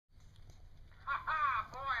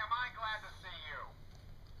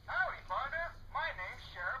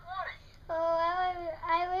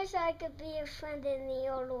could be a friend in the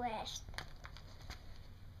Old West.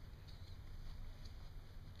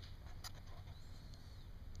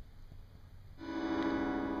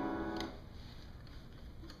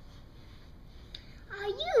 Are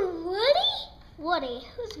you Woody? Woody?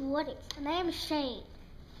 Who's Woody? My name's Shane.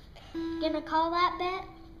 Gonna call that bet?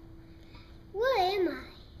 Where am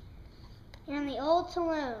I? You're in the old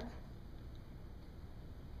saloon.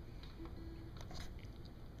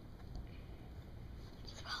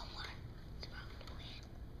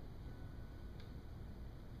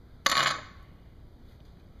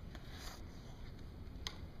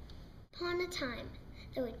 Upon a time,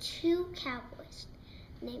 there were two cowboys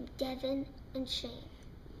named Devin and Shane,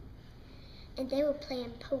 and they were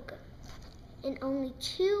playing poker, and only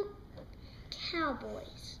two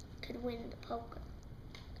cowboys could win the poker,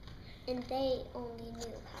 and they only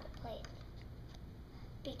knew how to play it,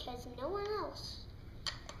 because no one else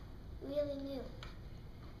really knew,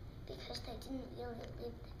 because they didn't really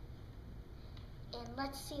live there. And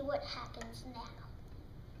let's see what happens now.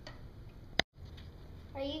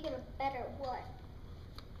 Are you gonna bet or what?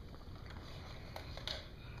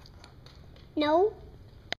 No.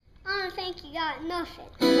 I don't think you got nothing.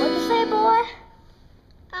 What'd you say, boy?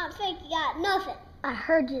 I don't think you got nothing. I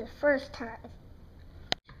heard you the first time.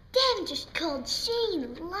 Dan just called Shane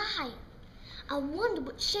a liar. I wonder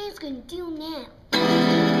what Shane's gonna do now.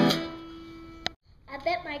 I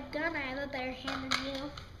bet my gun I have a better hand than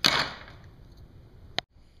you.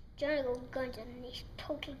 Do you wanna go guns in this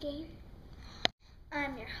poker game?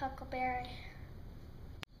 I'm your Huckleberry.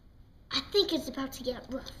 I think it's about to get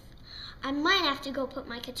rough. I might have to go put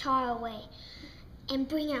my guitar away and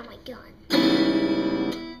bring out my gun.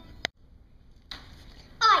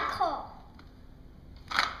 I call.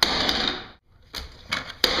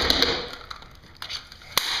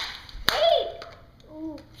 Wait!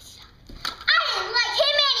 Oops. I didn't like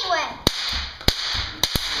him anyway.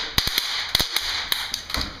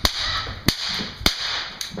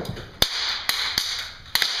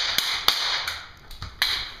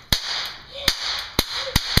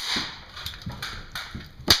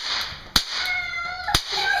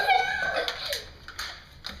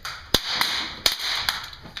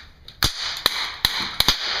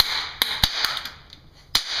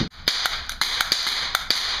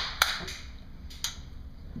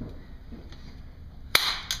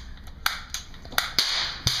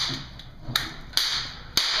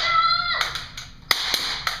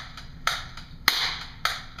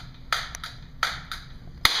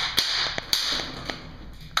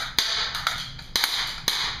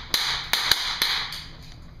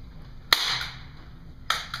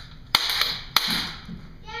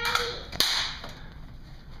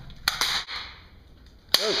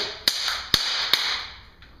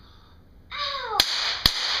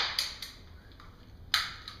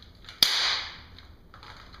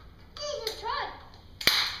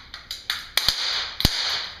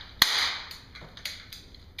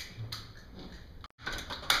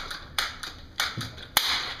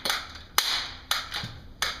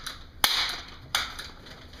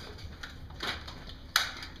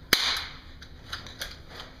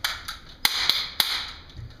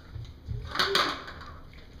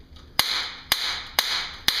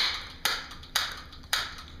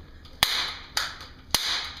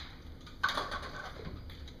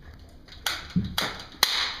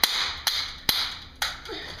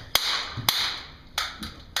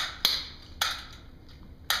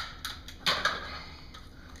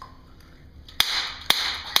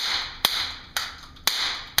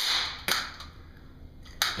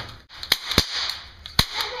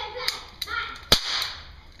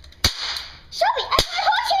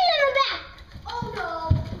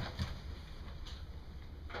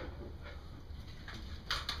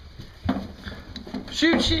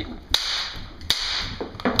 Shoot, shoot.